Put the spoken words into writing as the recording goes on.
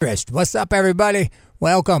Forest. What's up, everybody?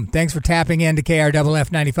 Welcome. Thanks for tapping into KRFF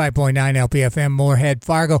 95.9 LPFM, Moorhead,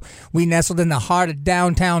 Fargo. We nestled in the heart of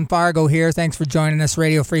downtown Fargo here. Thanks for joining us,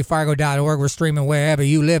 radiofreefargo.org. We're streaming wherever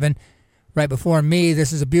you living. Right before me,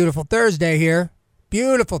 this is a beautiful Thursday here.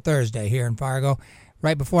 Beautiful Thursday here in Fargo.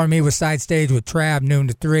 Right before me was Side Stage with Trav, noon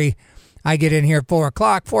to 3. I get in here at 4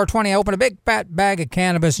 o'clock. 4:20, I open a big fat bag of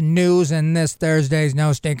cannabis news, and this Thursday's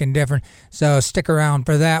no stinking different. So stick around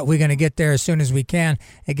for that. We're going to get there as soon as we can.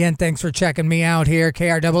 Again, thanks for checking me out here.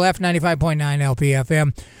 KRFF 95.9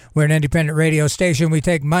 LPFM. We're an independent radio station. We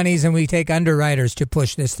take monies and we take underwriters to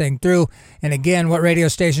push this thing through. And again, what radio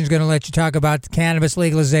station is going to let you talk about the cannabis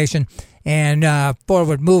legalization and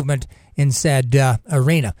forward movement in said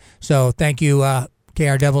arena? So thank you,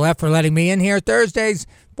 KRFF, for letting me in here Thursdays.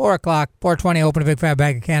 4 o'clock, 4:20, open a big fat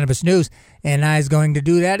bag of cannabis news, and I's going to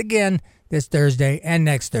do that again this Thursday and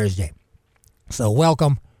next Thursday. So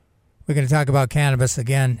welcome. We're going to talk about cannabis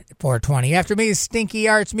again at 4:20. After me is Stinky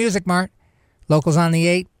Arts Music Mart, Locals on the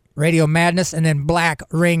 8, Radio Madness, and then Black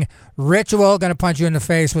Ring Ritual. Going to punch you in the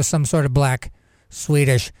face with some sort of black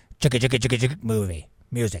Swedish movie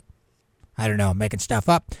music. I don't know, making stuff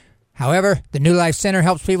up. However, the New Life Center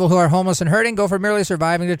helps people who are homeless and hurting go from merely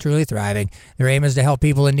surviving to truly thriving. Their aim is to help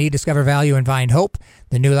people in need discover value and find hope.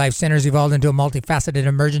 The New Life Center has evolved into a multifaceted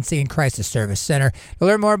emergency and crisis service center. To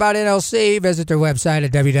learn more about NLC, visit their website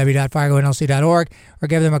at www.fargonlc.org or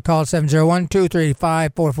give them a call at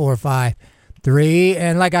 701-235-4453.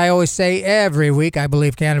 And like I always say every week, I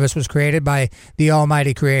believe cannabis was created by the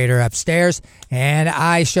almighty creator upstairs. And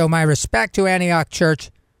I show my respect to Antioch Church.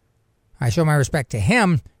 I show my respect to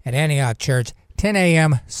him at Antioch Church, 10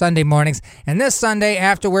 a.m. Sunday mornings. And this Sunday,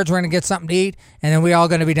 afterwards, we're going to get something to eat, and then we're all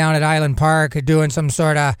going to be down at Island Park doing some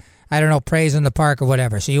sort of, I don't know, praise in the park or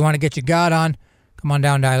whatever. So you want to get your God on, come on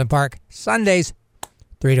down to Island Park. Sundays,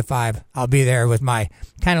 3 to 5. I'll be there with my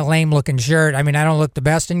kind of lame-looking shirt. I mean, I don't look the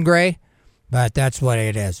best in gray, but that's what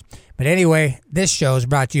it is. But anyway, this show is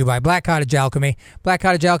brought to you by Black Cottage Alchemy. Black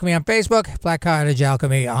Cottage Alchemy on Facebook, Black Cottage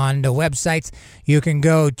Alchemy on the websites. You can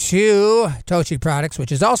go to Tochi Products,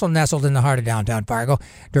 which is also nestled in the heart of downtown Fargo,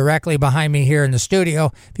 directly behind me here in the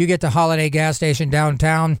studio. If you get to Holiday Gas Station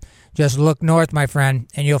downtown, just look north, my friend,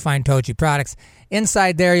 and you'll find Tochi Products.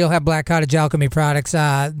 Inside there, you'll have Black Cottage Alchemy products,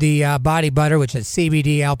 the body butter, which is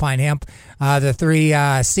CBD, alpine hemp, the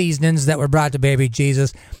 3 seasonings that were brought to baby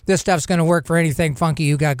Jesus. This stuff's going to work for anything funky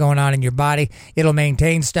you got going on in your body. It'll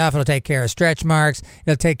maintain stuff. It'll take care of stretch marks.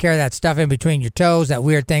 It'll take care of that stuff in between your toes, that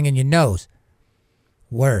weird thing in your nose.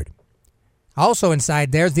 Word. Also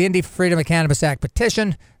inside there's the Indie for Freedom of Cannabis Act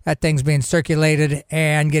petition. That thing's being circulated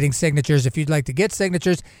and getting signatures. If you'd like to get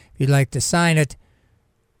signatures, if you'd like to sign it,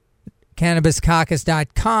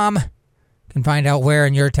 CannabisCaucus.com can find out where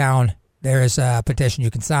in your town there is a petition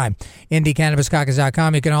you can sign.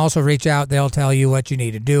 IndieCannabisCaucus.com. You can also reach out. They'll tell you what you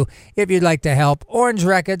need to do if you'd like to help. Orange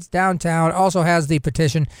Records downtown also has the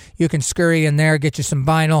petition. You can scurry in there, get you some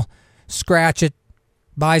vinyl, scratch it,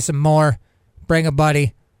 buy some more, bring a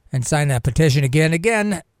buddy, and sign that petition again.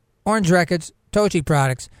 Again, Orange Records, Tochi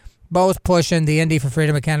Products, both pushing the Indie for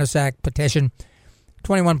Freedom of Cannabis Act petition.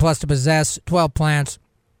 21 plus to possess, 12 plants,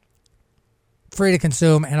 free to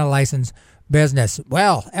consume, and a licensed business.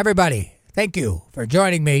 Well, everybody, thank you for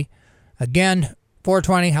joining me. Again,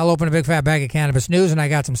 4:20, I'll open a big fat bag of cannabis news, and I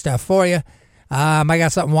got some stuff for you. I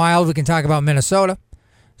got something wild. We can talk about Minnesota.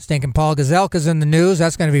 Stinking Paul Gazelka's in the news.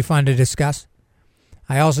 That's going to be fun to discuss.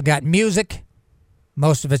 I also got music.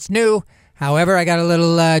 Most of it's new. However, I got a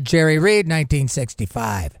little Jerry Reed,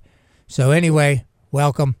 1965. So anyway,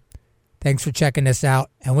 welcome. Thanks for checking this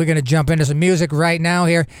out. And we're going to jump into some music right now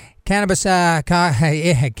here. Cannabis,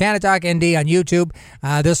 Canatalk ND on YouTube.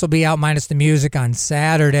 This will be out minus the music on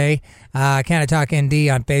Saturday. Canatalk ND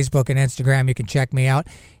on Facebook and Instagram. You can check me out.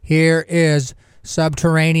 Here is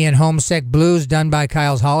Subterranean Homesick Blues done by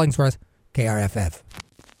Kyle Hollingsworth, KRFF.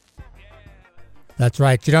 That's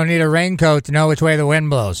right. You don't need a raincoat to know which way the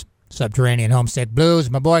wind blows. Subterranean Homesick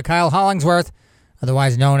Blues. My boy Kyle Hollingsworth,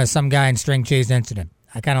 otherwise known as Some Guy in String Cheese Incident.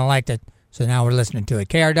 I kind of liked it, so now we're listening to it.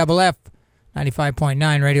 KRFF 95.9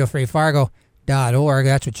 radiofreefargo.org.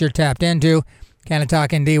 That's what you're tapped into.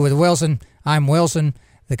 Canatalk ND with Wilson. I'm Wilson.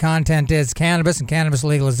 The content is cannabis and cannabis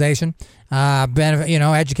legalization.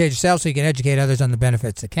 Educate yourself so you can educate others on the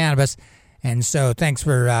benefits of cannabis. And so thanks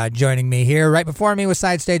for joining me here. Right before me was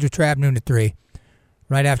Side Stage with Trav, noon to 3.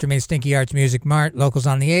 Right after me, Stinky Arts Music Mart, Locals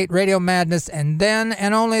on the 8, Radio Madness, and then,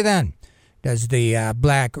 and only then, does the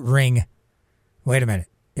Black Ring... Wait a minute.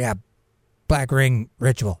 Yeah, Black Ring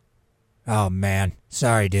Ritual. Oh, man.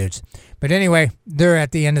 Sorry, dudes. But anyway, they're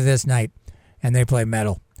at the end of this night, and they play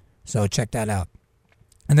metal. So check that out.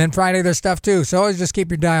 And then Friday there's stuff too. So always just keep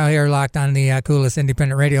your dial here locked on the coolest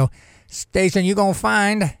independent radio station you're going to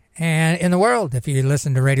find and in the world if you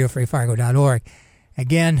listen to RadioFreeFargo.org.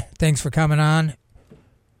 Again, thanks for coming on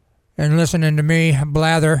and listening to me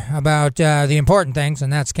blather about the important things,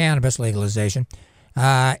 and that's cannabis legalization.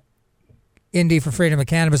 Indy for Freedom of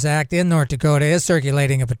Cannabis Act in North Dakota is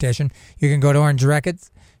circulating a petition. You can go to Orange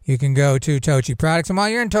Records. You can go to Tochi Products. And while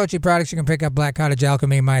you're in Tochi Products, you can pick up Black Cottage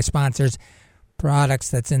Alchemy, my sponsor's products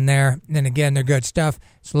that's in there. And again, they're good stuff.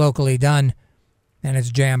 It's locally done, and it's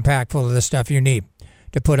jam-packed full of the stuff you need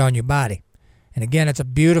to put on your body. And again, it's a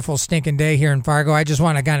beautiful stinking day here in Fargo. I just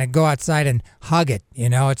want to kind of go outside and hug it. You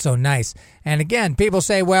know, it's so nice. And again, people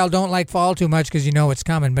say, well, don't like fall too much because you know it's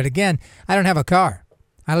coming. But again, I don't have a car.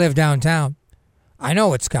 I live downtown. I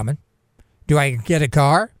know it's coming. Do I get a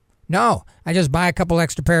car? No. I just buy a couple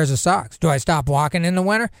extra pairs of socks. Do I stop walking in the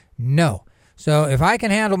winter? No. So if I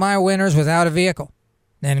can handle my winters without a vehicle,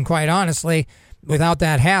 then quite honestly, without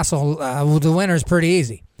that hassle, the winter's pretty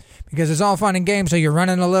easy. Because it's all fun and games, so you're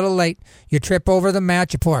running a little late, you trip over the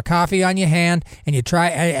mat, you pour coffee on your hand, and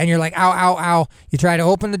you're like, ow, ow, ow. You try to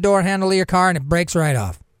open the door handle of your car, and it breaks right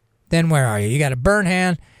off. Then where are you? You got a burn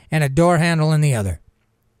hand and a door handle in the other.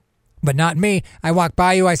 But not me. I walk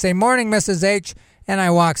by you, I say, morning, Mrs. H, and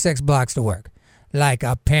I walk 6 blocks to work. Like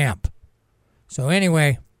a pimp. So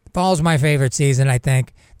anyway, fall's my favorite season, I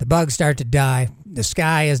think. The bugs start to die. The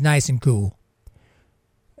sky is nice and cool.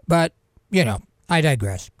 But, you know, I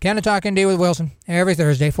digress. Canada Talking D with Wilson. Every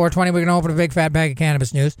Thursday, 4:20, we're going to open a big fat bag of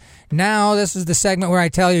cannabis news. Now, this is the segment where I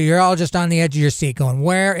tell you, you're all just on the edge of your seat going,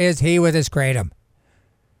 where is he with his kratom?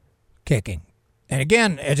 Kicking. And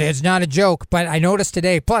again, it's not a joke, but I noticed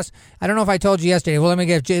today. Plus, I don't know if I told you yesterday. Well, let me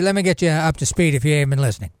get you up to speed if you ain't been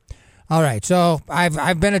listening. All right, so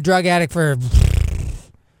I've been a drug addict for,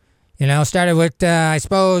 started with I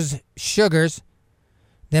suppose sugars,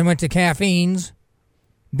 then went to caffeines,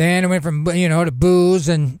 then I went from to booze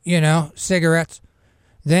and cigarettes.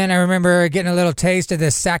 Then I remember getting a little taste of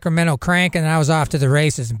this Sacramento crank, and I was off to the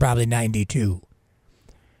races in probably '92.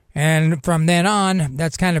 And from then on,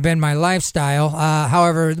 that's kind of been my lifestyle.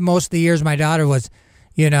 However, most of the years my daughter was,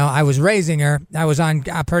 I was raising her, I was on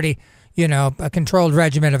a pretty, a controlled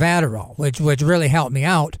regimen of Adderall, which really helped me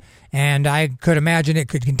out. And I could imagine it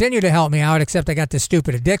could continue to help me out, except I got this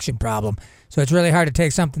stupid addiction problem. So it's really hard to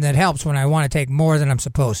take something that helps when I want to take more than I'm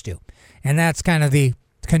supposed to. And that's kind of the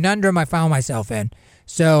conundrum I found myself in.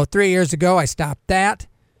 So 3 years ago, I stopped that,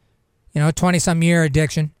 20-some year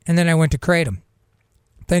addiction, and then I went to kratom,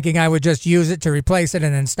 thinking I would just use it to replace it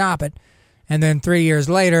and then stop it. And then 3 years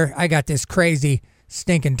later, I got this crazy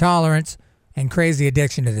stinking tolerance and crazy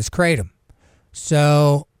addiction to this kratom.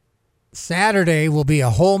 So Saturday will be a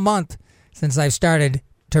whole month since I've started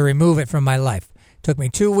to remove it from my life. It took me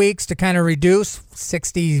 2 weeks to kind of reduce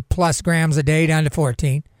 60 plus grams a day down to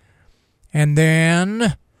 14. And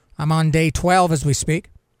then I'm on day 12 as we speak.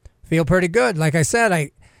 Feel pretty good. Like I said,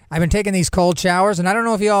 I've been taking these cold showers, and I don't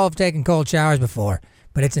know if you all have taken cold showers before,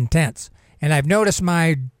 but it's intense. And I've noticed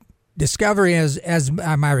my discovery as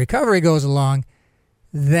my recovery goes along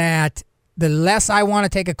that the less I want to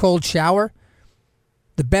take a cold shower,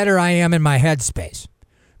 the better I am in my headspace.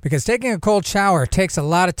 Because taking a cold shower takes a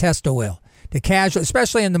lot of testo will.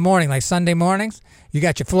 Especially in the morning, like Sunday mornings, you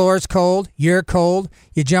got your floors cold, you're cold,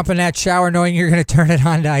 you jump in that shower knowing you're going to turn it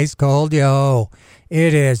on to ice cold.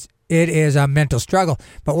 It is a mental struggle.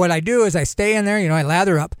 But what I do is I stay in there, I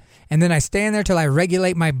lather up, and then I stay in there till I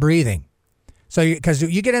regulate my breathing. So, because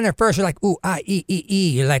you get in there first, you're like, ooh, ah,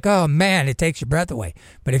 you're like, oh man, it takes your breath away.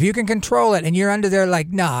 But if you can control it and you're under there like,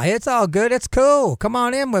 nah, it's all good, it's cool, come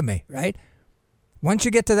on in with me, right? Once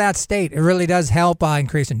you get to that state, it really does help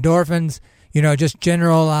increase endorphins, just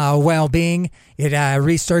general well-being. It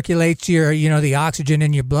recirculates your, the oxygen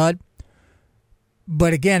in your blood.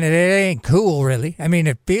 But again, it ain't cool, really. I mean,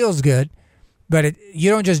 it feels good, but you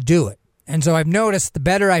don't just do it. And so I've noticed the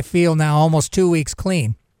better I feel now, almost 2 weeks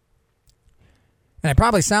clean. And I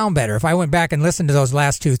probably sound better if I went back and listened to those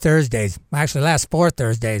last 2 Thursdays. Actually, last 4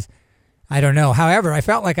 Thursdays. I don't know. However, I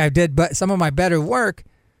felt like I did some of my better work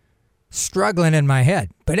struggling in my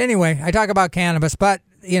head. But anyway, I talk about cannabis, but,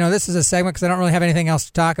 this is a segment because I don't really have anything else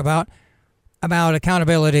to talk about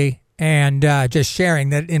accountability and just sharing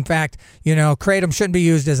that, in fact, kratom shouldn't be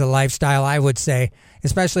used as a lifestyle, I would say,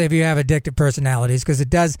 especially if you have addictive personalities, because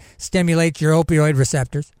it does stimulate your opioid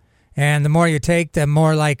receptors. And the more you take, the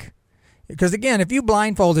more because again, if you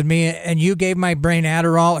blindfolded me and you gave my brain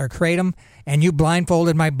Adderall or kratom and you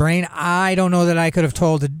blindfolded my brain, I don't know that I could have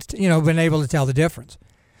been able to tell the difference.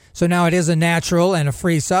 So now it is a natural and a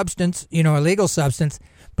free substance, a legal substance.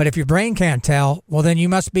 But if your brain can't tell, well, then you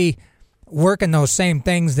must be working those same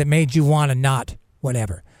things that made you want to not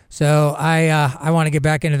whatever. So I want to get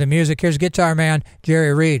back into the music. Here's Guitar Man,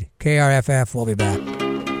 Jerry Reed, KRFF. We'll be back.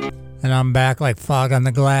 And I'm back like fog on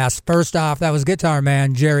the glass. First off, that was Guitar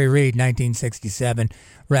Man, Jerry Reed, 1967.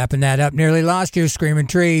 Wrapping that up, nearly lost you, Screaming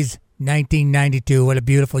Trees, 1992. What a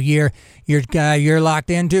beautiful year. You're locked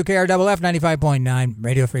into KRFF 95.9,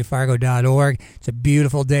 RadioFreeFargo.org. It's a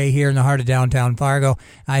beautiful day here in the heart of downtown Fargo.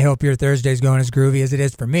 I hope your Thursday's going as groovy as it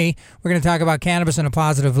is for me. We're going to talk about cannabis in a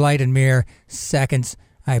positive light in mere seconds.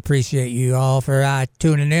 I appreciate you all for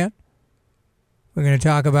tuning in. We're going to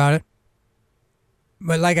talk about it.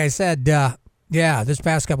 But like I said, this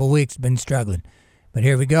past couple of weeks been struggling. But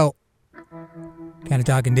here we go. Kind of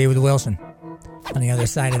talking David Wilson. On the other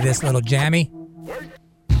side of this little jammy,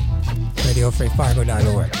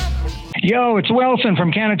 RadioFreeFargo.org. Yo, it's Wilson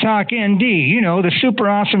from Canatalk ND. You know, the super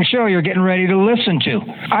awesome show you're getting ready to listen to.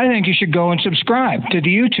 I think you should go and subscribe to the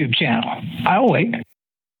YouTube channel. I'll wait.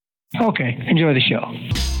 Okay, enjoy the show.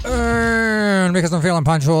 Because I'm feeling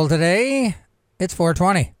punctual today, it's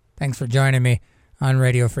 4:20. Thanks for joining me on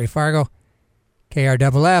Radio Free Fargo,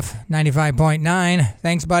 KRFF 95.9.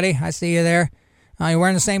 Thanks, buddy. I see you there. You're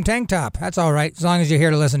wearing the same tank top. That's all right, as long as you're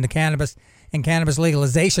here to listen to cannabis and cannabis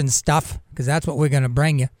legalization stuff, because that's what we're going to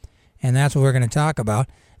bring you, and that's what we're going to talk about.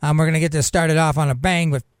 We're going to get this started off on a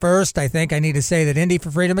bang, but first I think I need to say that Indy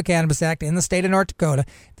for Freedom of Cannabis Act in the state of North Dakota,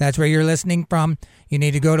 that's where you're listening from. You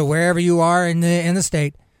need to go to wherever you are in the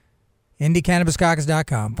state,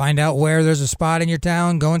 IndyCannabisCaucus.com. Find out where there's a spot in your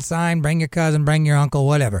town. Go and sign. Bring your cousin. Bring your uncle.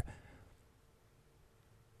 Whatever.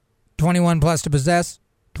 21 plus to possess.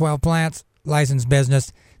 12 plants. Licensed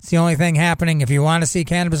business. It's the only thing happening if you want to see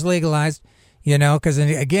cannabis legalized. You know, because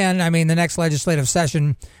again, I mean, the next legislative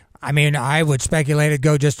session, I mean, I would speculate it'd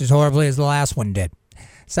go just as horribly as the last one did.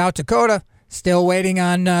 South Dakota, still waiting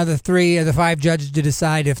on the 3 of the 5 judges to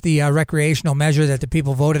decide if the recreational measure that the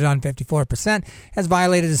people voted on, 54%, has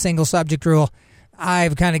violated the single subject rule.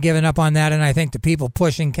 I've kind of given up on that, and I think the people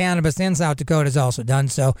pushing cannabis in South Dakota has also done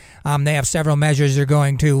so. They have several measures they're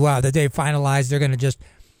going to, that they've finalized. They're going to just,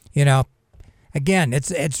 you know, again,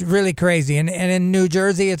 it's really crazy. And in New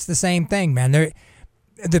Jersey, it's the same thing, man.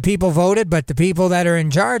 The people voted, but the people that are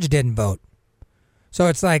in charge didn't vote. So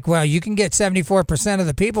it's like, well, you can get 74% of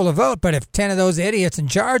the people to vote, but if 10 of those idiots in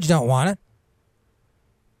charge don't want it,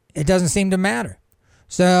 it doesn't seem to matter.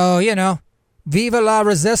 So, you know, viva la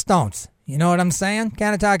resistance. You know what I'm saying?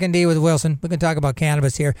 Kind of talking D with Wilson. We can talk about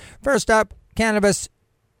cannabis here. First up, cannabis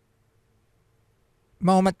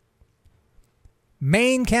moment.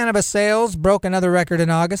 Maine cannabis sales broke another record in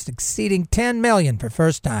August, exceeding 10 million for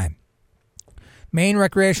first time. Maine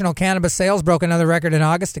recreational cannabis sales broke another record in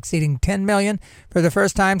August, exceeding 10 million for the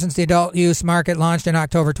first time since the adult use market launched in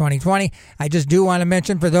October 2020. I just do want to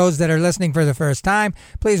mention, for those that are listening for the first time,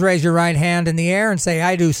 please raise your right hand in the air and say,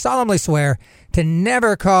 I do solemnly swear to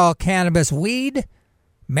never call cannabis weed,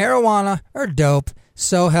 marijuana, or dope,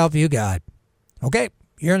 so help you God. Okay,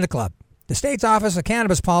 you're in the club. The state's Office of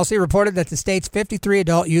Cannabis Policy reported that the state's 53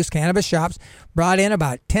 adult-use cannabis shops brought in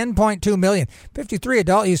about $10.2 million. 53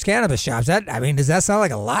 adult-use cannabis shops. Does that sound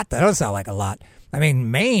like a lot? That doesn't sound like a lot.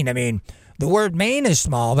 Maine, the word Maine is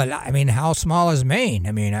small, but how small is Maine?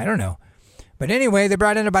 I don't know. But anyway, they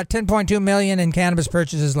brought in about $10.2 million in cannabis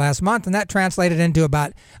purchases last month, and that translated into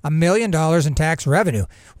about $1 million in tax revenue,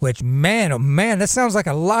 which, man, oh man, that sounds like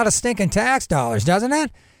a lot of stinking tax dollars, doesn't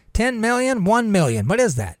it? 10 million, 1 million. What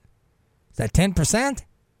is that? Is that 10%?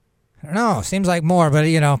 I don't know. Seems like more, but,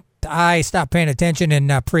 I stopped paying attention in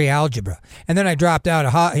pre-algebra. And then I dropped out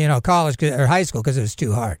of college or high school because it was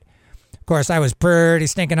too hard. Of course, I was pretty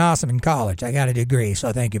stinking awesome in college. I got a degree,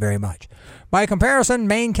 so thank you very much. By comparison,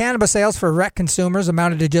 Maine cannabis sales for rec consumers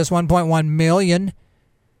amounted to just $1.1 million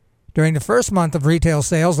during the first month of retail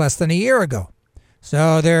sales less than a year ago.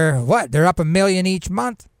 So they're up $1 million each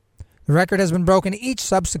month. The record has been broken each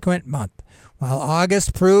subsequent month. While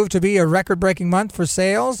August proved to be a record-breaking month for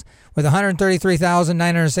sales, with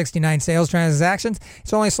 133,969 sales transactions,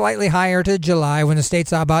 it's only slightly higher to July, when the state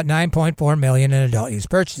saw about 9.4 million in adult-use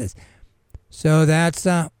purchases. So that's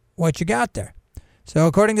what you got there. So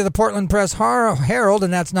according to the Portland Press Herald,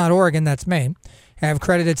 and that's not Oregon, that's Maine, have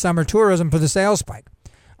credited summer tourism for the sales spike.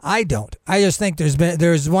 I don't. I just think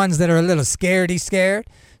there's ones that are a little scared,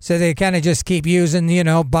 so they kind of just keep using,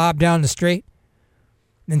 Bob down the street,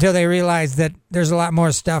 until they realize that there's a lot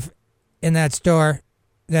more stuff in that store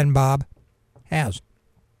than Bob has.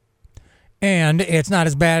 And it's not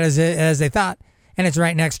as bad as they thought. And it's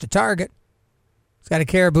right next to Target. It's got a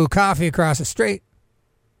Caribou Coffee across the street.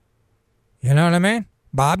 You know what I mean?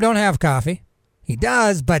 Bob don't have coffee. He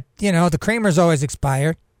does, but, the creamer's always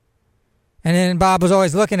expired. And then Bob was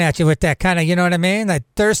always looking at you with that kind of, you know what I mean? That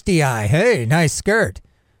thirsty eye. Hey, nice skirt.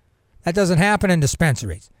 That doesn't happen in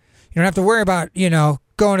dispensaries. You don't have to worry about,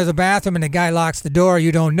 going to the bathroom and the guy locks the door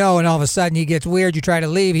you don't know, and all of a sudden he gets weird. You try to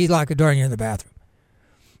leave, he locked the door and you're in the bathroom.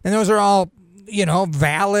 And those are all,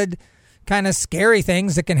 valid, kind of scary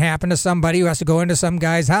things that can happen to somebody who has to go into some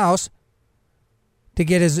guy's house to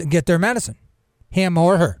get their medicine. Him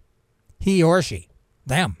or her. He or she.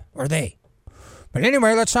 Them or they. But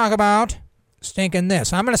anyway, let's talk about stinking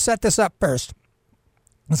this. I'm going to set this up first.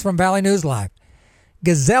 It's from Valley News Live.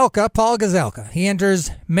 Paul Gazelka, he enters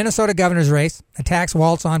Minnesota governor's race, attacks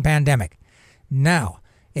Walz on pandemic. Now,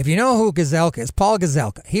 if you know who Gazelka is, Paul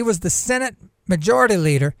Gazelka, he was the Senate majority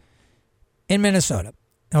leader in Minnesota.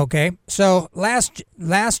 Okay, so last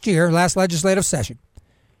legislative session,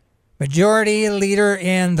 majority leader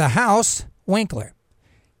in the House, Winkler,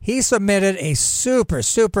 he submitted a super,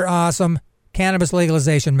 super awesome cannabis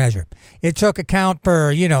legalization measure. It took account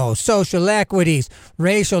for, social equities,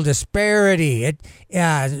 racial disparity,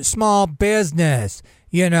 small business,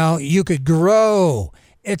 you could grow.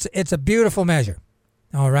 It's a beautiful measure.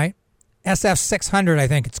 All right. SF 600, I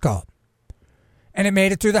think it's called. And it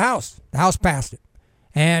made it through the House. The House passed it.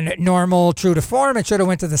 And normal, true to form, it should have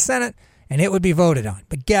went to the Senate and it would be voted on.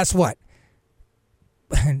 But guess what?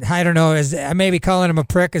 I don't know, maybe calling him a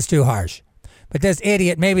prick is too harsh. But this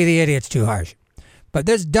idiot, maybe the idiot's too harsh. But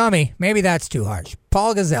this dummy, maybe that's too harsh.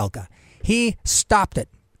 Paul Gazelka, he stopped it.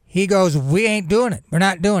 He goes, we ain't doing it. We're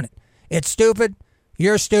not doing it. It's stupid.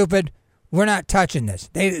 You're stupid. We're not touching this.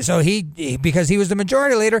 So because he was the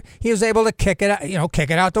majority leader, he was able to kick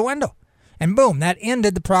it out the window. And boom, that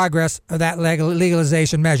ended the progress of that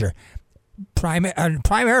legalization measure.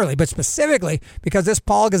 Primarily, but specifically because this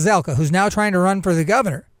Paul Gazelka, who's now trying to run for the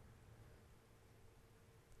governor,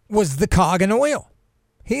 was the cog in the wheel.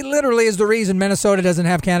 He literally is the reason Minnesota doesn't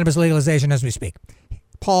have cannabis legalization as we speak.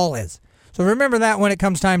 Paul is. So remember that when it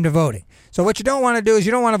comes time to voting. So what you don't want to do is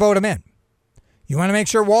you don't want to vote him in. You want to make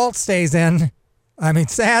sure Walz stays in. I mean,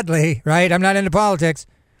 sadly, right? I'm not into politics.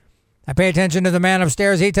 I pay attention to the man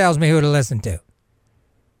upstairs. He tells me who to listen to.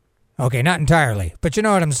 Okay, not entirely, but you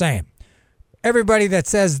know what I'm saying. Everybody that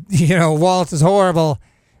says, Walz is horrible,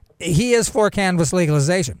 he is for cannabis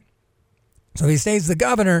legalization. So he stays the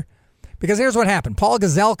governor because here's what happened. Paul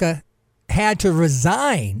Gazelka had to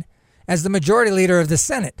resign as the majority leader of the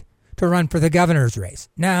Senate to run for the governor's race.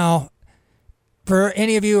 Now, for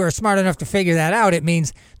any of you who are smart enough to figure that out, it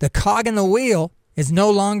means the cog in the wheel is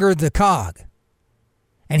no longer the cog.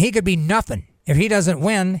 And he could be nothing. If he doesn't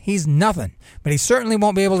win, he's nothing. But he certainly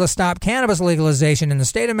won't be able to stop cannabis legalization in the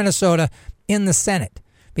state of Minnesota in the Senate,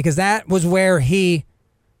 because that was where he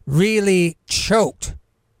really choked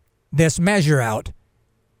this measure out.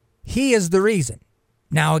 He is the reason.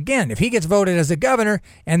 Now, again, if he gets voted as a governor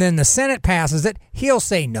and then the Senate passes it, he'll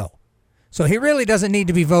say no. So he really doesn't need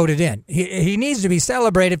to be voted in. He needs to be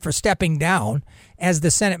celebrated for stepping down as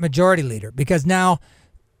the Senate majority leader, because now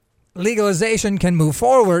legalization can move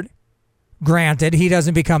forward. Granted, he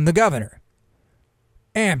doesn't become the governor.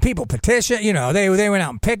 And people petition, they went out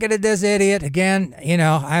and picketed this idiot. Again,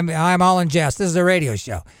 I'm all in jest. This is a radio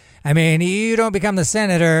show. I mean, you don't become the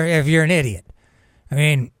senator if you're an idiot. I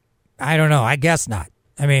mean, I don't know. I guess not.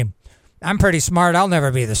 I mean, I'm pretty smart. I'll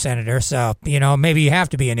never be the senator. So, maybe you have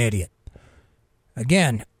to be an idiot.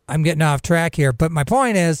 Again, I'm getting off track here. But my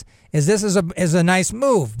point is this is a nice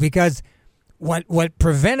move, because what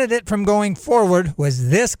prevented it from going forward was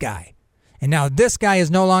this guy. And now this guy is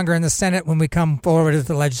no longer in the Senate when we come forward with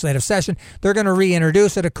the legislative session. They're going to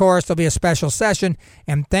reintroduce it, of course. There'll be a special session.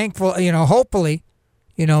 And hopefully,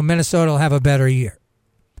 Minnesota will have a better year.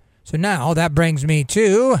 So now that brings me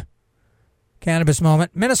to cannabis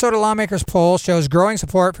moment. Minnesota lawmakers poll shows growing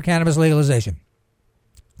support for cannabis legalization.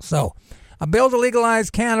 So a bill to legalize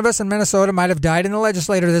cannabis in Minnesota might have died in the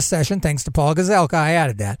legislature this session, thanks to Paul Gazelka. I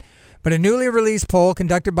added that. But a newly released poll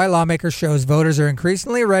conducted by lawmakers shows voters are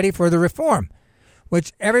increasingly ready for the reform,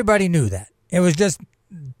 which everybody knew that. It was just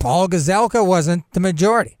Paul Gazelka wasn't the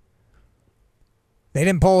majority. They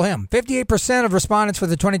didn't poll him. 58% of respondents for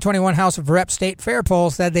the 2021 House of Reps State Fair poll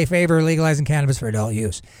said they favor legalizing cannabis for adult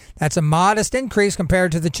use. That's a modest increase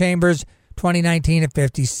compared to the Chamber's 2019 at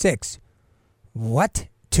 56. What?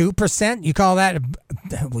 2%? You call that?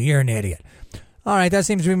 Well, you're an idiot. All right, that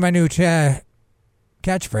seems to be my new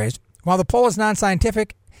catchphrase. While the poll is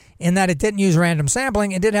non-scientific in that it didn't use random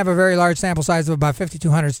sampling, it did have a very large sample size of about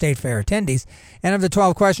 5,200 State Fair attendees. And of the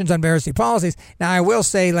 12 questions on Pharisee policies, now I will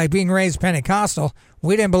say, like being raised Pentecostal,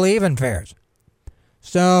 we didn't believe in fairs.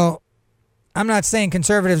 So I'm not saying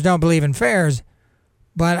conservatives don't believe in fairs,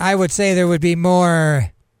 but I would say there would be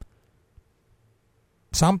more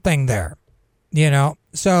something there.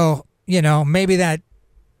 So, maybe that,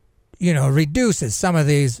 reduces some of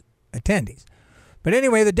these attendees. But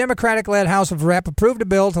anyway, the Democratic-led House of Rep approved a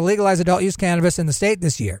bill to legalize adult-use cannabis in the state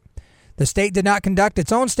this year. The state did not conduct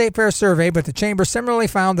its own state fair survey, but the chamber similarly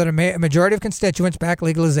found that a majority of constituents backed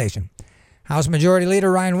legalization. House Majority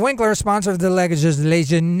Leader Ryan Winkler, sponsor of the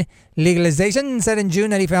legalization, said in June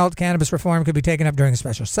that he felt cannabis reform could be taken up during a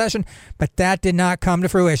special session, but that did not come to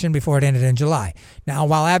fruition before it ended in July. Now,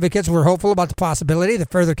 while advocates were hopeful about the possibility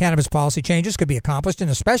that further cannabis policy changes could be accomplished in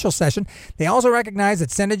a special session, they also recognized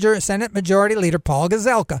that Senate Majority Leader Paul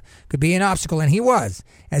Gazelka could be an obstacle, and he was,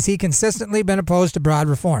 as he consistently been opposed to broad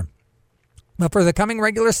reform. But for the coming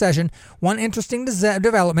regular session, one interesting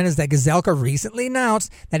development is that Gazelka recently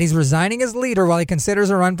announced that he's resigning as leader while he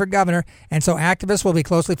considers a run for governor, and so activists will be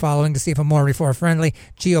closely following to see if a more reform-friendly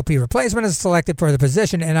GOP replacement is selected for the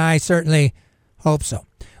position, and I certainly hope so.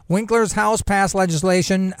 Winkler's House-passed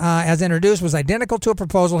legislation, as introduced, was identical to a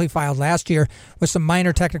proposal he filed last year with some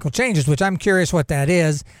minor technical changes, which I'm curious what that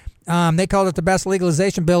is. They called it the best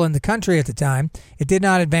legalization bill in the country at the time. It did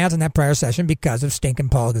not advance in that prior session because of stinking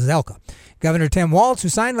Paul Gazelka. Governor Tim Walz, who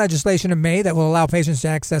signed legislation in May that will allow patients to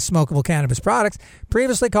access smokable cannabis products,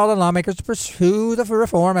 previously called on lawmakers to pursue the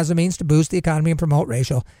reform as a means to boost the economy and promote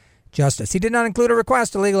racial justice. He did not include a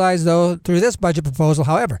request to legalize, though, through this budget proposal,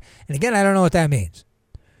 however. And again, I don't know what that means.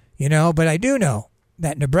 But I do know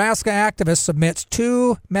that Nebraska activists submits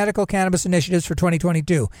 2 medical cannabis initiatives for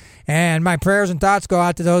 2022. And my prayers and thoughts go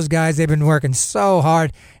out to those guys. They've been working so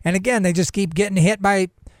hard. And again, they just keep getting hit by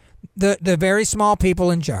the very small people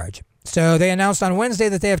in charge. So they announced on Wednesday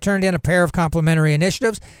that they have turned in a pair of complementary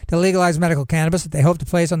initiatives to legalize medical cannabis that they hope to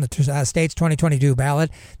place on the state's 2022 ballot.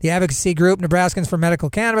 The advocacy group Nebraskans for Medical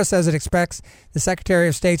Cannabis says it expects the Secretary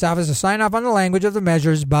of State's office to sign off on the language of the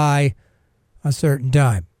measures by a certain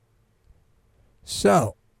time.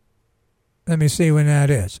 So, let me see when that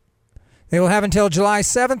is. They will have until July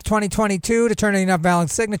 7th, 2022 to turn in enough valid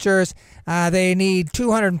signatures. They need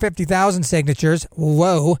 250,000 signatures,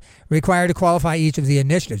 required to qualify each of the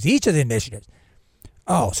initiatives.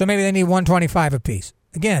 Oh, so maybe they need 125 apiece.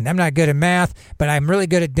 Again, I'm not good at math, but I'm really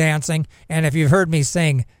good at dancing. And if you've heard me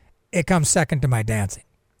sing, it comes second to my dancing.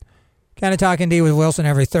 Kind of Talking D with Wilson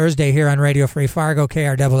every Thursday here on Radio Free Fargo,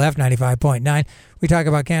 KRFF 95.9. We talk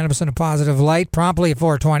about cannabis in a positive light, promptly at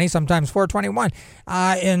 420, sometimes 421.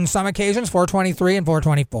 In some occasions, 423 and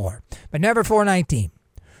 424, but never 419.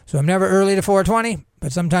 So I'm never early to 420,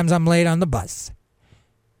 but sometimes I'm late on the bus.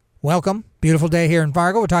 Welcome. Beautiful day here in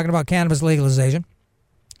Fargo. We're talking about cannabis legalization,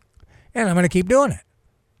 and I'm going to keep doing it.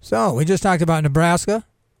 So we just talked about Nebraska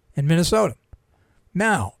and Minnesota.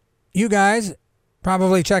 Now, you guys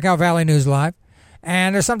probably check out Valley News Live.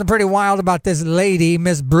 And there's something pretty wild about this lady,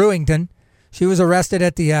 Miss Brewington. She was arrested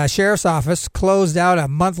at the sheriff's office, closed out a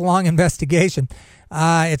month-long investigation.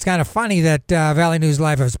 It's kind of funny that Valley News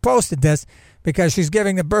Live has posted this because she's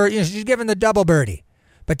giving she's giving the double birdie.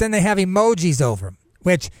 But then they have emojis over them,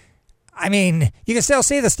 which, I mean, you can still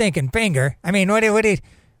see the stinking finger. I mean,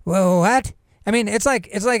 what? I mean, it's like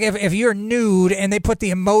if you're nude and they put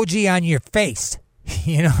the emoji on your face.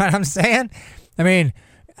 You know what I'm saying? I mean,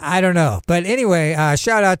 I don't know. But anyway,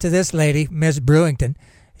 shout out to this lady, Miss Brewington.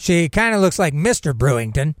 She kind of looks like Mr.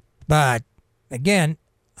 Brewington, but again,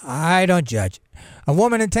 I don't judge. A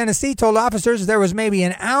woman in Tennessee told officers there was maybe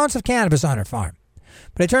an ounce of cannabis on her farm.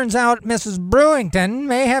 But it turns out Mrs. Brewington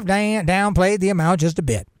may have downplayed the amount just a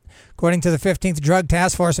bit. According to the 15th Drug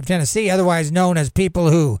Task Force of Tennessee, otherwise known as people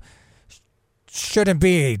who shouldn't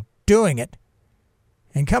be doing it.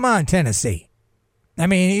 And come on, Tennessee. I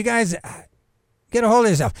mean, you guys get a hold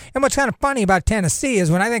of yourself. And what's kind of funny about Tennessee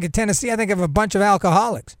is when I think of Tennessee, I think of a bunch of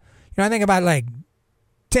alcoholics. I think about like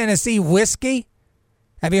Tennessee whiskey.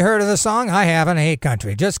 Have you heard of the song? I haven't. I hate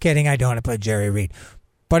country. Just kidding. I don't. I play Jerry Reed.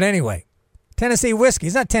 But anyway, Tennessee whiskey.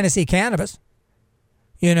 It's not Tennessee cannabis.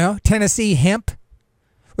 Tennessee hemp,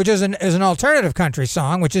 which is an alternative country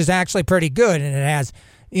song, which is actually pretty good. And it has,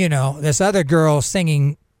 this other girl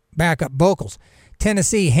singing backup vocals.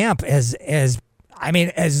 Tennessee hemp is as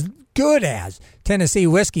good as Tennessee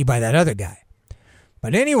whiskey by that other guy.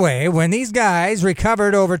 But anyway, when these guys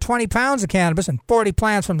recovered over 20 pounds of cannabis and 40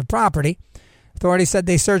 plants from the property, authorities said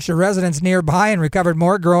they searched a residence nearby and recovered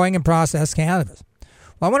more growing and processed cannabis.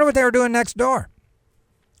 Well, I wonder what they were doing next door.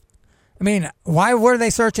 I mean, why were they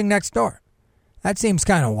searching next door? That seems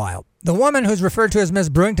kind of wild. The woman who's referred to as Miss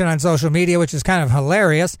Brewington on social media, which is kind of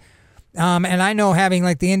hilarious, and I know having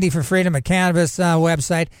like the Indy for Freedom of Cannabis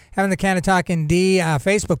website, having the Canada D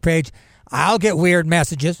Facebook page, I'll get weird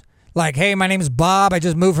messages like, hey, my name is Bob. I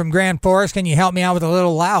just moved from Grand Forks. Can you help me out with a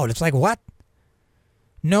little loud? It's like, what?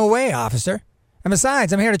 No way, officer. And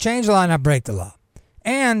besides, I'm here to change the law, not break the law.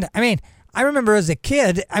 And, I mean, I remember as a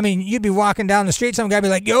kid, I mean, you'd be walking down the street, some guy would be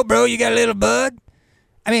like, yo, bro, you got a little bud?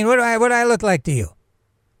 I mean, what do I look like to you?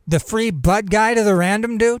 The free bud guy to the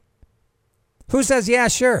random dude? Who says, yeah,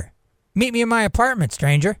 sure. Meet me in my apartment,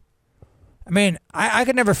 stranger. I mean, I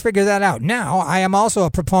could never figure that out. Now, I am also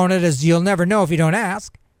a proponent, as you'll never know if you don't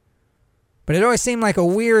ask. But it always seemed like a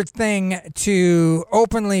weird thing to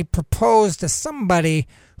openly propose to somebody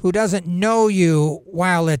who doesn't know you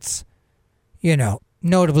while it's,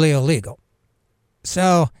 notably illegal.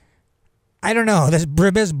 So, I don't know. This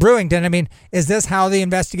Miss Brewington, I mean, is this how the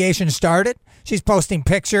investigation started? She's posting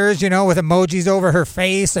pictures, with emojis over her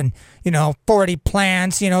face and, 40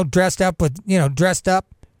 plants, dressed up.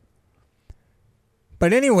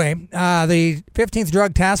 But anyway, the 15th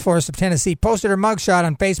Drug Task Force of Tennessee posted her mugshot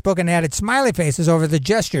on Facebook and added smiley faces over the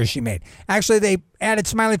gestures she made. Actually, they added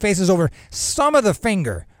smiley faces over some of the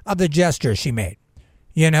finger of the gestures she made.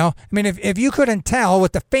 I mean, if you couldn't tell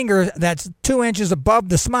with the finger that's 2 inches above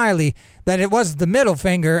the smiley that it was the middle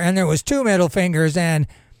finger and there was 2 middle fingers and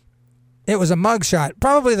it was a mugshot,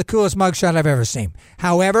 probably the coolest mugshot I've ever seen.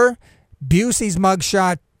 However, Busey's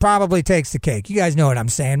mugshot probably takes the cake. You guys know what I'm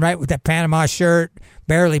saying, right? With that Panama shirt,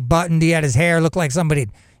 barely buttoned. He had his hair look like somebody,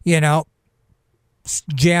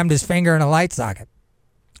 jammed his finger in a light socket.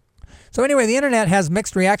 So anyway, the internet has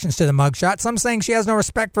mixed reactions to the mugshot. Some saying she has no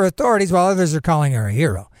respect for authorities, while others are calling her a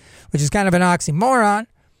hero, which is kind of an oxymoron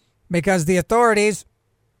because the authorities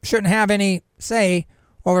shouldn't have any say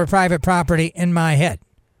over private property in my head.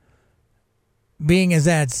 Being as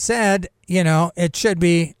that said, it should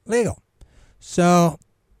be legal. So,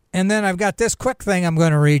 and then I've got this quick thing I'm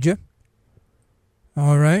going to read you.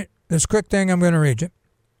 All right, this quick thing I'm going to read you.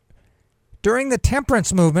 During the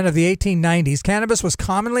temperance movement of the 1890s, cannabis was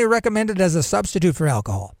commonly recommended as a substitute for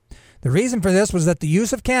alcohol. The reason for this was that the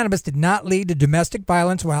use of cannabis did not lead to domestic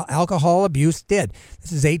violence while alcohol abuse did.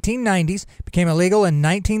 This is 1890s, became illegal in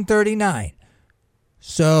 1939.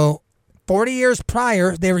 So 40 years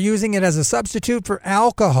prior, they were using it as a substitute for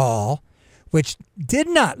alcohol, which did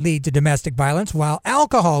not lead to domestic violence, while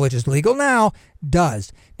alcohol, which is legal now,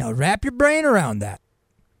 does. Now wrap your brain around that.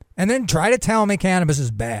 And then try to tell me cannabis is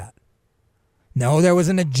bad. No, there was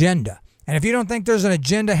an agenda. And if you don't think there's an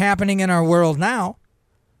agenda happening in our world now,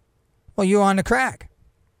 well, you on the crack.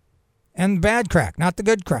 And the bad crack, not the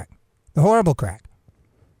good crack. The horrible crack.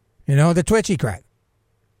 The twitchy crack.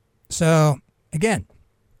 So, again,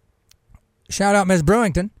 shout out Ms.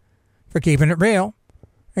 Brewington for keeping it real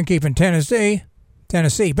and keeping Tennessee.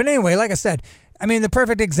 But anyway, like I said, I mean, the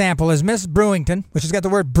perfect example is Miss Brewington, which has got the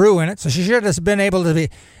word brew in it, so she should have been able to be,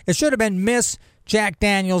 it should have been Miss Jack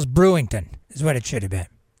Daniels Brewington, is what it should have been.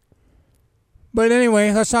 But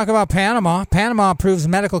anyway, let's talk about Panama. Panama approves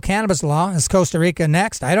medical cannabis law. Is Costa Rica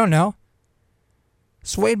next? I don't know.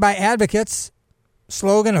 Swayed by advocates,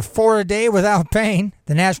 slogan of 4 a day without pain,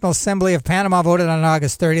 the National Assembly of Panama voted on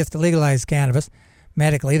August 30th to legalize cannabis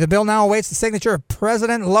medically. The bill now awaits the signature of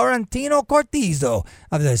President Laurentino Cortizo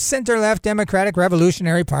of the center-left Democratic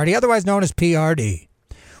Revolutionary Party, otherwise known as PRD,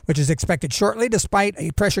 which is expected shortly despite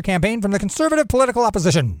a pressure campaign from the conservative political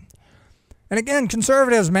opposition. And again,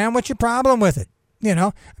 conservatives, man, what's your problem with it?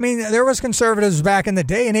 I mean, there was conservatives back in the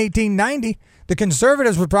day in 1890. The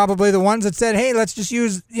conservatives were probably the ones that said, hey, let's just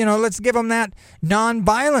use, let's give them that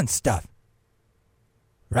non-violent stuff.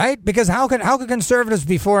 Right? Because how could conservatives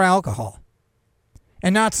be for alcohol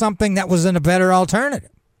and not something that was in a better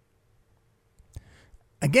alternative?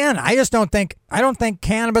 Again, I don't think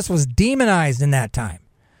cannabis was demonized in that time.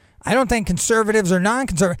 I don't think conservatives or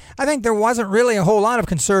non-conservative. I think there wasn't really a whole lot of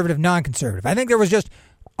conservative, non-conservative. I think there was just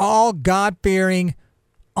all God-fearing,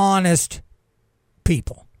 honest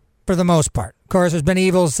people for the most part. Of course, there's been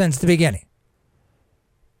evil since the beginning.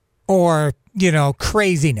 Or,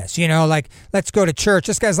 craziness. Like, let's go to church.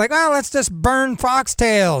 This guy's like, let's just burn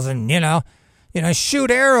foxtails and,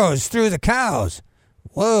 shoot arrows through the cows.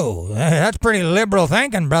 Whoa, that's pretty liberal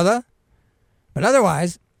thinking, brother. But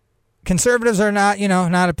otherwise, conservatives are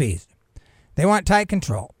not appeased. They want tight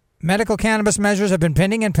control. Medical cannabis measures have been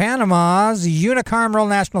pending in Panama's unicameral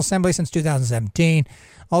National Assembly since 2017.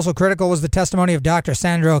 Also critical was the testimony of Dr.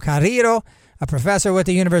 Sandro Carrillo, a professor with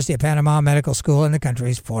the University of Panama Medical School and the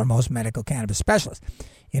country's foremost medical cannabis specialist.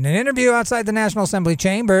 In an interview outside the National Assembly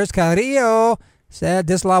chambers, Carrillo said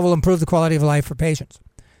this law will improve the quality of life for patients.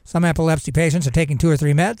 Some epilepsy patients are taking 2 or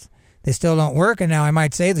 3 meds. They still don't work, and now I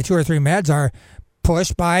might say the 2 or 3 meds are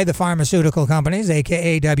pushed by the pharmaceutical companies,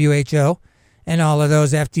 a.k.a. WHO, and all of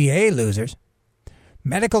those FDA losers.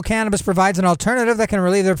 Medical cannabis provides an alternative that can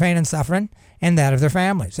relieve their pain and suffering and that of their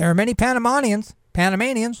families. There are many Panamanians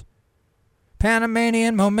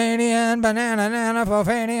Panamanian, Momanian, banana, nana,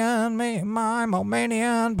 Fofanian, me, my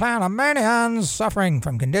Momanian, Panamanians suffering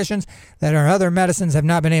from conditions that our other medicines have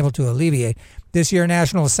not been able to alleviate. This year,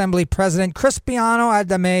 National Assembly President Cristiano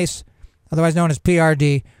Adames, otherwise known as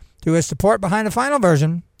PRD, through his support behind the final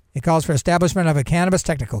version, it calls for establishment of a Cannabis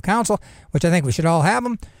Technical Council, which I think we should all have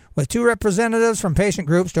them, with 2 representatives from patient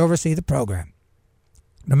groups to oversee the program.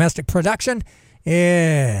 Domestic production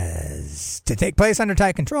is to take place under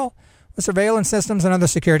tight control, with surveillance systems and other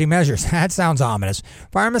security measures. That sounds ominous.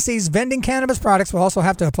 Pharmacies vending cannabis products will also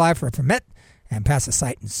have to apply for a permit and pass a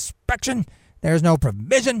site inspection. There's no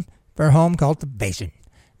provision for home cultivation.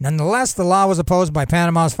 Nonetheless, the law was opposed by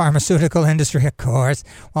Panama's pharmaceutical industry, of course.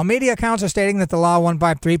 While media accounts are stating that the Law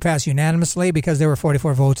 153 passed unanimously because there were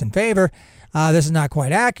 44 votes in favor, this is not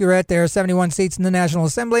quite accurate. There are 71 seats in the National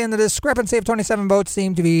Assembly, and the discrepancy of 27 votes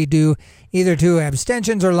seemed to be due either to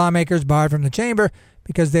abstentions or lawmakers barred from the chamber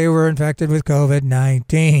because they were infected with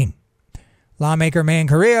COVID-19. Lawmaker Man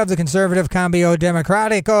Correa of the conservative Cambio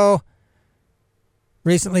Democratico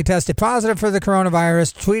recently tested positive for the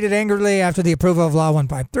coronavirus, tweeted angrily after the approval of Law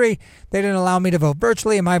 153. They didn't allow me to vote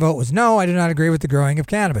virtually, and my vote was no. I do not agree with the growing of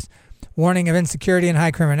cannabis. Warning of insecurity and high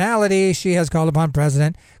criminality, she has called upon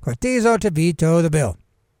President Cortizo to veto the bill.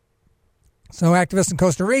 So activists in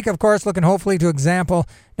Costa Rica, of course, looking hopefully to example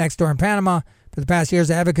next door in Panama. For the past years,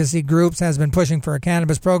 advocacy groups has been pushing for a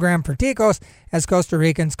cannabis program for ticos, as Costa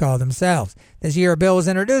Ricans call themselves. This year, a bill was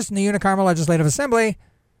introduced in the Unicameral Legislative Assembly,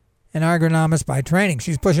 an agronomist by training.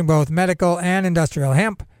 She's pushing both medical and industrial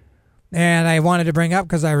hemp. And I wanted to bring up,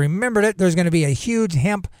 because I remembered it, there's going to be a huge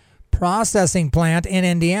hemp processing plant in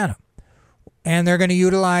Indiana. And they're going to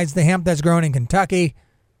utilize the hemp that's grown in Kentucky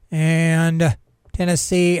and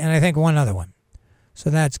Tennessee, and I think one other one. So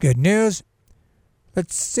that's good news.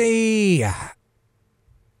 Let's see.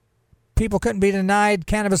 People couldn't be denied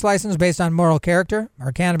cannabis license based on moral character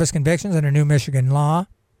or cannabis convictions under new Michigan law.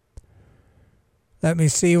 Let me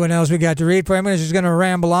see what else we got to read for you. I'm just going to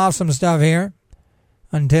ramble off some stuff here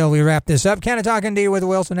until we wrap this up. Canna Talk ND with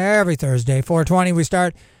Wilson every Thursday. 4:20 we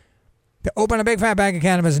start to open a big fat bag of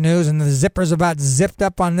cannabis news, and the zipper's about zipped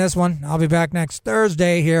up on this one. I'll be back next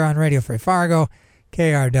Thursday here on Radio Free Fargo,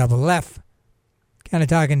 KRFF. Canna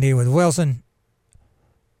Talk ND with Wilson.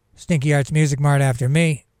 Stinky Arts Music Mart after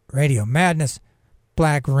me. Radio Madness.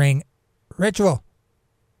 Black Ring Ritual.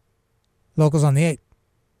 Locals on the 8th.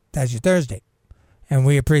 That's your Thursday. And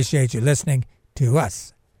we appreciate you listening to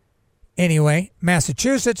us. Anyway,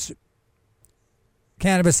 Massachusetts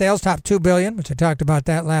cannabis sales top $2 billion, which I talked about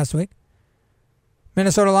that last week.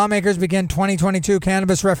 Minnesota lawmakers begin 2022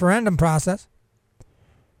 cannabis referendum process.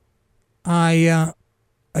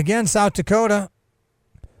 Again, South Dakota,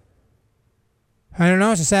 I don't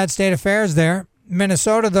know, it's a sad state of affairs there.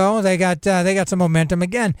 Minnesota, though, they got some momentum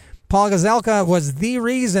again. Paul Gazelka was the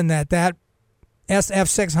reason that SF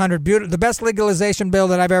 600, the best legalization bill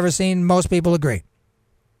that I've ever seen, most people agree.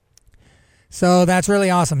 So that's really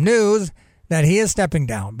awesome news that he is stepping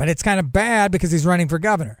down. But it's kind of bad because he's running for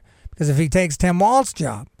governor. Because if he takes Tim Walz's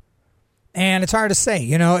job, and it's hard to say,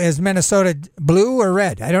 is Minnesota blue or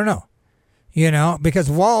red? I don't know. Because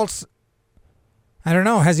Walz, I don't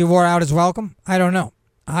know, has he wore out his welcome? I don't know.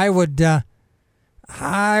 I would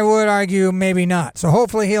argue maybe not. So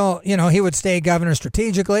hopefully he would stay governor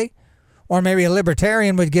strategically. Or maybe a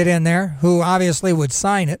libertarian would get in there who obviously would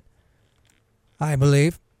sign it, I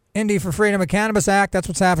believe. Indy for Freedom of Cannabis Act, that's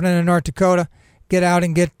what's happening in North Dakota. Get out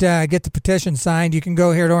and get the petition signed. You can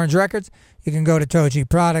go here at Orange Records. You can go to Toji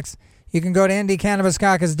Products. You can go to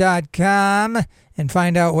IndyCannabisCaucus.com and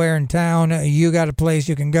find out where in town you got a place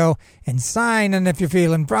you can go and sign. And if you're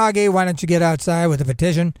feeling froggy, why don't you get outside with a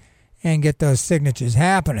petition and get those signatures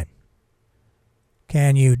happening?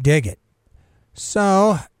 Can you dig it?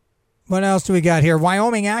 So, what else do we got here?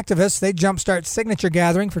 Wyoming activists, they jumpstart signature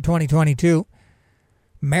gathering for 2022.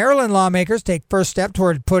 Maryland lawmakers take first step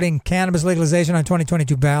toward putting cannabis legalization on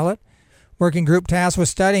 2022 ballot. Working group tasked with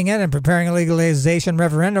studying it and preparing a legalization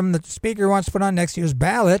referendum that the speaker wants to put on next year's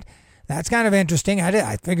ballot. That's kind of interesting.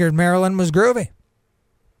 I figured Maryland was groovy.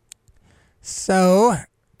 So,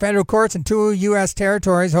 federal courts in 2 U.S.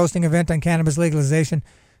 territories hosting event on cannabis legalization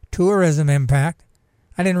tourism impact.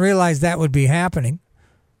 I didn't realize that would be happening.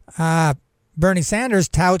 Bernie Sanders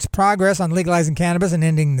touts progress on legalizing cannabis and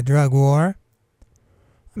ending the drug war.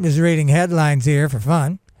 I'm just reading headlines here for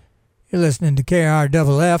fun. You're listening to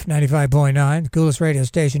KRFF 95.9, the coolest radio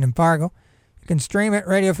station in Fargo. You can stream it,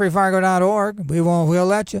 radiofreefargo.org. We'll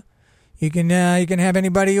let you. You can have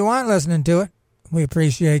anybody you want listening to it. We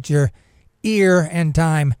appreciate your ear and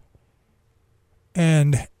time.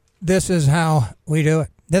 And this is how we do it.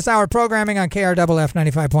 This hour programming on KRFF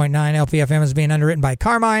 95.9 LPFM is being underwritten by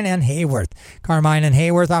Carmine and Hayworth. Carmine and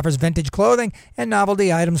Hayworth offers vintage clothing and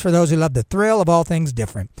novelty items for those who love the thrill of all things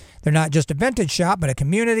different. They're not just a vintage shop, but a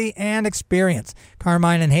community and experience.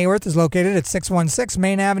 Carmine and Hayworth is located at 616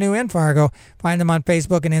 Main Avenue in Fargo. Find them on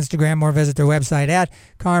Facebook and Instagram or visit their website at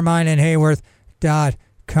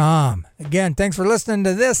carmineandhayworth.com. Again, thanks for listening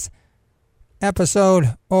to this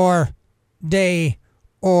episode or day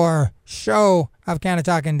or show of Canna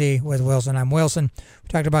Talkin' D with Wilson. I'm Wilson. We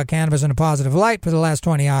talked about cannabis in a positive light for the last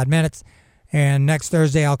 20-odd minutes, and next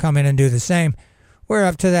Thursday I'll come in and do the same. We're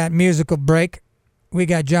up to that musical break. We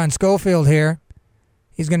got John Schofield here.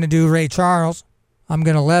 He's going to do Ray Charles. I'm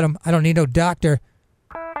going to let him. I don't need no doctor.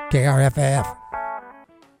 KRFF.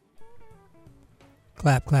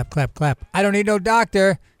 Clap, clap, clap, clap. I don't need no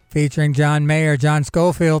doctor. Featuring John Mayer, John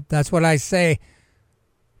Schofield. That's what I say.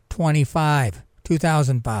 2005.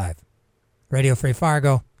 Radio Free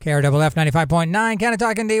Fargo, KRFF 95.9, Canna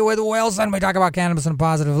Talkin' D with Wilson. We talk about cannabis in a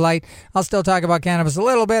positive light. I'll still talk about cannabis a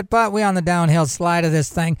little bit, but we on the downhill slide of this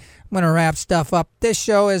thing. I'm going to wrap stuff up. This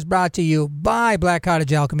show is brought to you by Black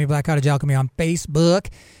Cottage Alchemy. Black Cottage Alchemy on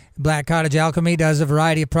Facebook. Black Cottage Alchemy does a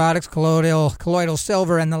variety of products, colloidal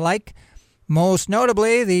silver and the like. Most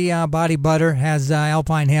notably, the body butter has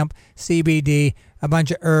alpine hemp, CBD, a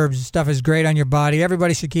bunch of herbs. Stuff is great on your body.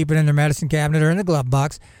 Everybody should keep it in their medicine cabinet or in the glove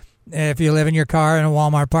box. If you live in your car in a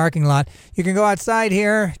Walmart parking lot, you can go outside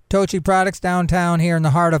here, Tochi Products downtown here in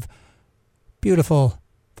the heart of beautiful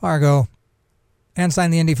Fargo, and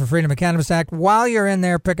sign the Indy for Freedom of Cannabis Act while you're in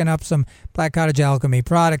there picking up some Black Cottage Alchemy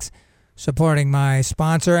products, supporting my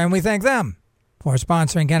sponsor, and we thank them for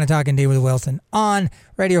sponsoring Canna Talkin' D with Wilson on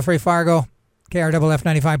Radio Free Fargo, KRFF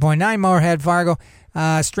 95.9 Moorhead, Fargo,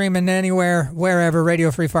 streaming anywhere, wherever,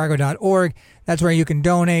 radiofreefargo.org. That's where you can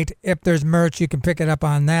donate. If there's merch, you can pick it up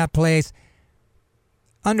on that place.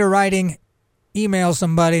 Underwriting, email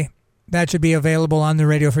somebody. That should be available on the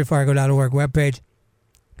radiofreefargo.org webpage.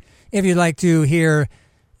 If you'd like to hear,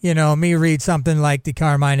 me read something like the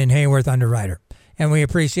Carmine and Hayworth Underwriter. And we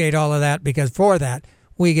appreciate all of that, because for that,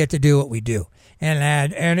 we get to do what we do.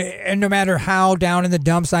 And no matter how down in the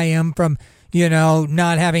dumps I am from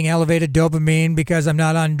not having elevated dopamine because I'm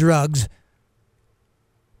not on drugs,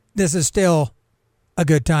 this is still a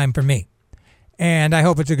good time for me. And I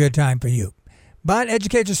hope it's a good time for you. But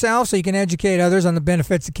educate yourself so you can educate others on the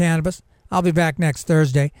benefits of cannabis. I'll be back next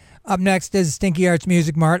Thursday. Up next is Stinky Arts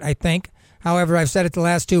Music Mart, I think. However, I've said it the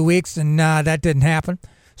last 2 weeks, and that didn't happen.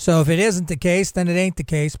 So if it isn't the case, then it ain't the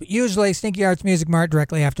case. But usually, Stinky Arts Music Mart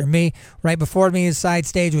directly after me. Right before me is Side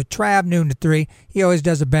Stage with Trav, noon to 3. He always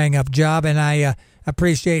does a bang-up job, and I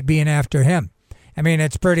appreciate being after him. I mean,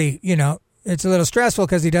 it's pretty, it's a little stressful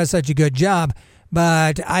because he does such a good job,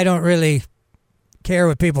 but I don't really care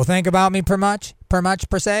what people think about me per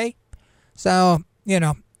se. So,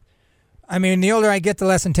 I mean, the older I get, the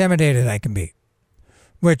less intimidated I can be,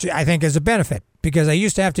 which I think is a benefit, because I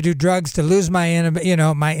used to have to do drugs to lose my,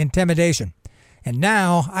 my intimidation. And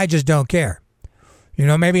now I just don't care.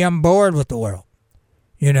 Maybe I'm bored with the world.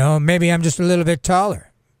 Maybe I'm just a little bit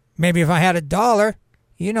taller. Maybe if I had $1,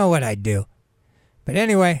 you know what I'd do. But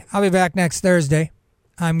anyway, I'll be back next Thursday.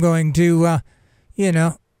 I'm going to,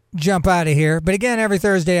 jump out of here. But again, every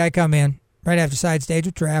Thursday I come in right after Side Stage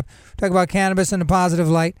with Trav, talk about cannabis in a positive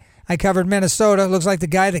light. I covered Minnesota. It looks like the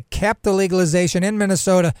guy that kept the legalization in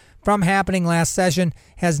Minnesota from happening last session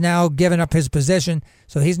has now given up his position.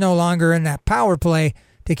 So he's no longer in that power play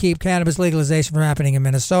to keep cannabis legalization from happening in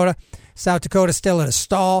Minnesota. South Dakota's still at a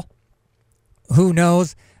stall. Who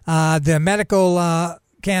knows? The medical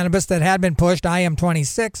cannabis that had been pushed,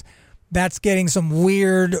 IM26, that's getting some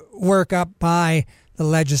weird work up by the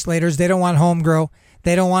legislators. They don't want home grow.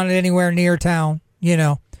 They don't want it anywhere near town.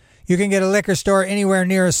 You can get a liquor store anywhere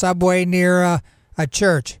near a Subway, near a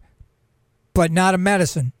church, but not a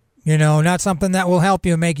medicine. Not something that will help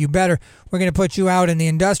you and make you better. We're going to put you out in the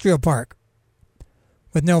industrial park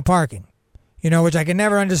with no parking, which I can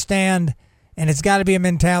never understand. And it's got to be a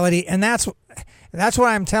mentality. And that's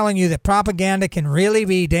why I'm telling you that propaganda can really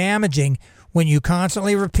be damaging when you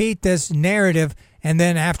constantly repeat this narrative. And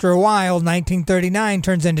then after a while, 1939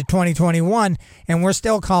 turns into 2021, and we're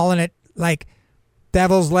still calling it like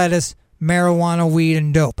devil's lettuce, marijuana, weed,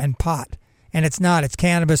 and dope, and pot. And it's not. It's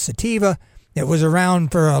cannabis sativa. It was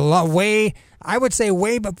around for I would say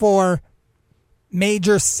way before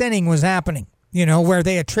major sinning was happening, where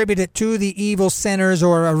they attribute it to the evil sinners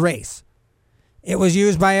or a race. It was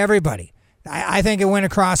used by everybody. I think it went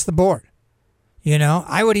across the board.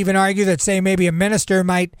 I would even argue that, say, maybe a minister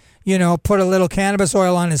might, put a little cannabis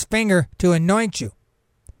oil on his finger to anoint you.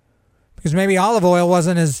 Because maybe olive oil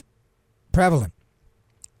wasn't as prevalent.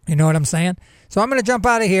 You know what I'm saying? So I'm going to jump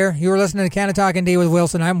out of here. You were listening to Canna Talk ND with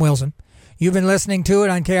Wilson. I'm Wilson. You've been listening to it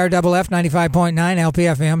on KRFF 95.9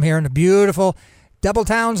 LPFM here in the beautiful double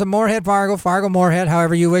towns of Moorhead, Fargo, Moorhead,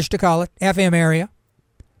 however you wish to call it, FM area.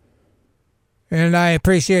 And I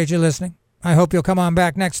appreciate you listening. I hope you'll come on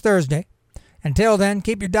back next Thursday. Until then,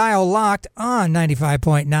 keep your dial locked on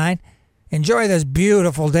 95.9. Enjoy this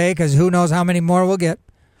beautiful day, because who knows how many more we'll get.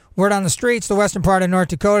 Word on the streets, the western part of North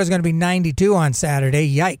Dakota is going to be 92 on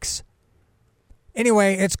Saturday. Yikes.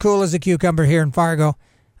 Anyway, it's cool as a cucumber here in Fargo.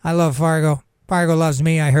 I love Fargo. Fargo loves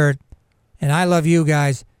me, I heard. And I love you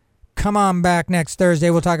guys. Come on back next Thursday.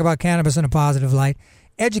 We'll talk about cannabis in a positive light.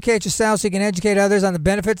 Educate yourself so you can educate others on the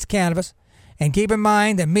benefits of cannabis. And keep in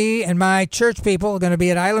mind that me and my church people are going to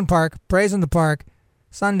be at Island Park, praising the park,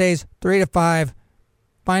 Sundays, 3 to 5.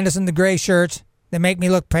 Find us in the gray shirts. They make me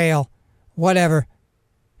look pale. Whatever.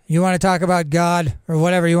 You want to talk about God or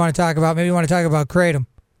whatever you want to talk about. Maybe you want to talk about Kratom.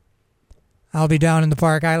 I'll be down in the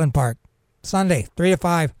park, Island Park, Sunday, 3 to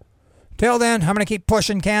 5. Till then, I'm going to keep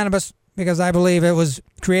pushing cannabis because I believe it was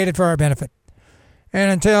created for our benefit.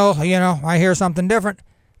 And until, I hear something different,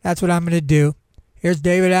 that's what I'm going to do. Here's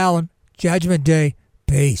David Allen, Judgment Day.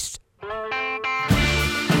 Peace.